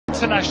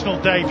international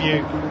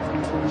debut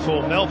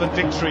for Melbourne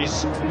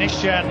Victory's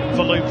Nishan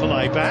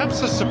Valupale.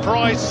 Perhaps a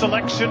surprise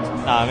selection?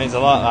 No, it means a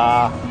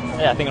lot.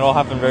 Yeah, I think it all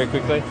happened very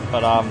quickly,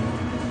 but I'm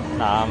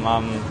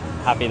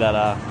happy that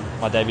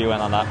my debut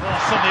went on that.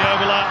 Cross on the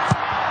overlap.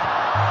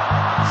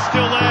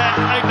 Still there.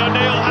 Aidan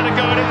O'Neill had a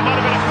go at it.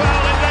 Might have been a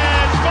foul in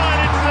there. It's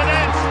fired into the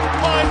net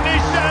by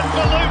Nishan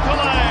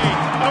Valupale.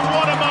 And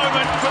what a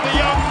moment for the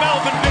young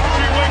Melbourne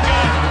Victory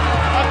winger.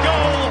 A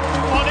goal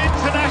on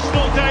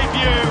international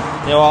debut.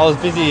 Yeah, well, I was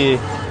busy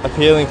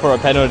appealing for a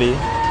penalty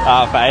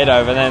for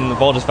Ado, and then the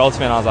ball just fell to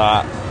me, and I was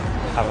like,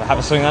 have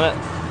a swing on it,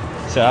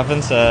 see what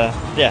happens.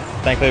 Yeah,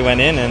 thankfully went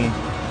in, and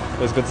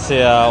it was good to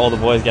see all the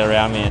boys get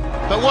around me.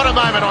 But what a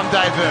moment on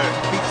debut.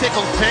 He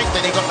tickled pink,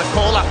 then he got the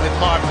call up with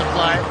 5 to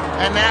play,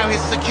 and now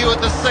he's secured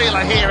the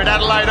sealer here at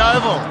Adelaide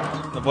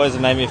Oval. The boys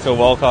have made me feel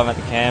welcome at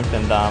the camp,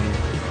 and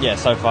yeah,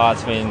 so far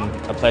it's been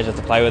a pleasure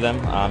to play with them.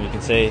 You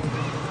can see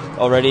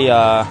already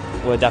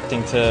we're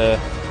adapting to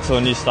a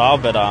new style,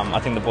 but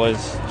I think the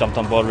boys jumped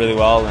on board really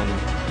well, and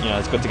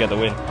it's good to get the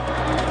win.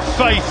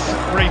 Faith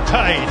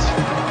repaid.